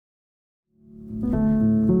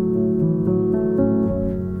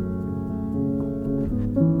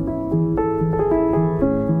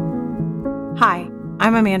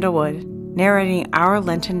Amanda Wood, narrating our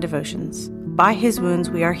Lenten devotions. By his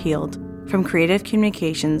wounds we are healed, from Creative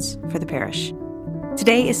Communications for the Parish.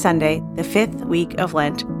 Today is Sunday, the 5th week of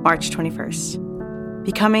Lent, March 21st.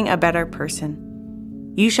 Becoming a better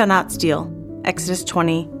person. You shall not steal. Exodus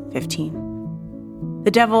 20:15.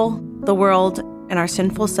 The devil, the world, and our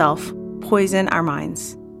sinful self poison our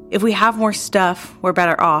minds. If we have more stuff, we're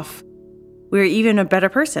better off. We're even a better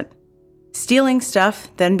person. Stealing stuff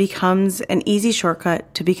then becomes an easy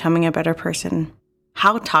shortcut to becoming a better person.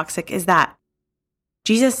 How toxic is that?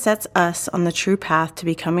 Jesus sets us on the true path to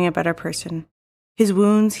becoming a better person. His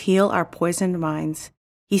wounds heal our poisoned minds.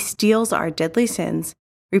 He steals our deadly sins,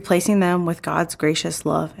 replacing them with God's gracious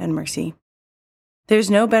love and mercy. There's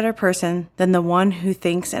no better person than the one who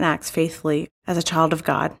thinks and acts faithfully as a child of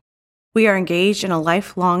God. We are engaged in a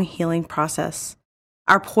lifelong healing process.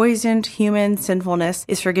 Our poisoned human sinfulness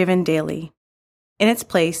is forgiven daily. In its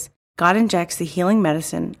place, God injects the healing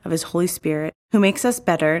medicine of His Holy Spirit, who makes us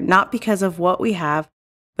better not because of what we have,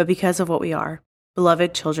 but because of what we are,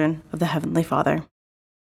 beloved children of the Heavenly Father.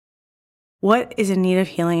 What is in need of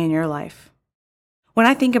healing in your life? When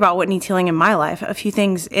I think about what needs healing in my life, a few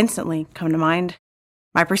things instantly come to mind: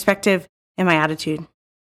 my perspective and my attitude.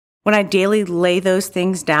 When I daily lay those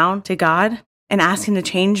things down to God and ask Him to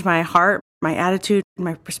change my heart, my attitude, and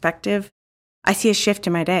my perspective, I see a shift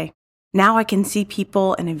in my day. Now I can see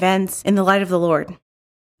people and events in the light of the Lord.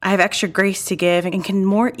 I have extra grace to give and can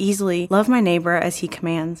more easily love my neighbor as He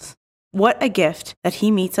commands. What a gift that He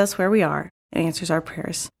meets us where we are and answers our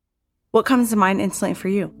prayers. What comes to mind instantly for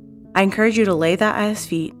you? I encourage you to lay that at His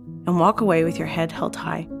feet and walk away with your head held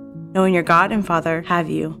high, knowing your God and Father have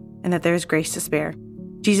you and that there is grace to spare.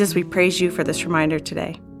 Jesus, we praise you for this reminder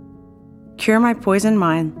today. Cure my poisoned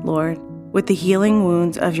mind, Lord, with the healing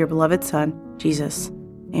wounds of your beloved Son, Jesus.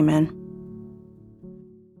 Amen.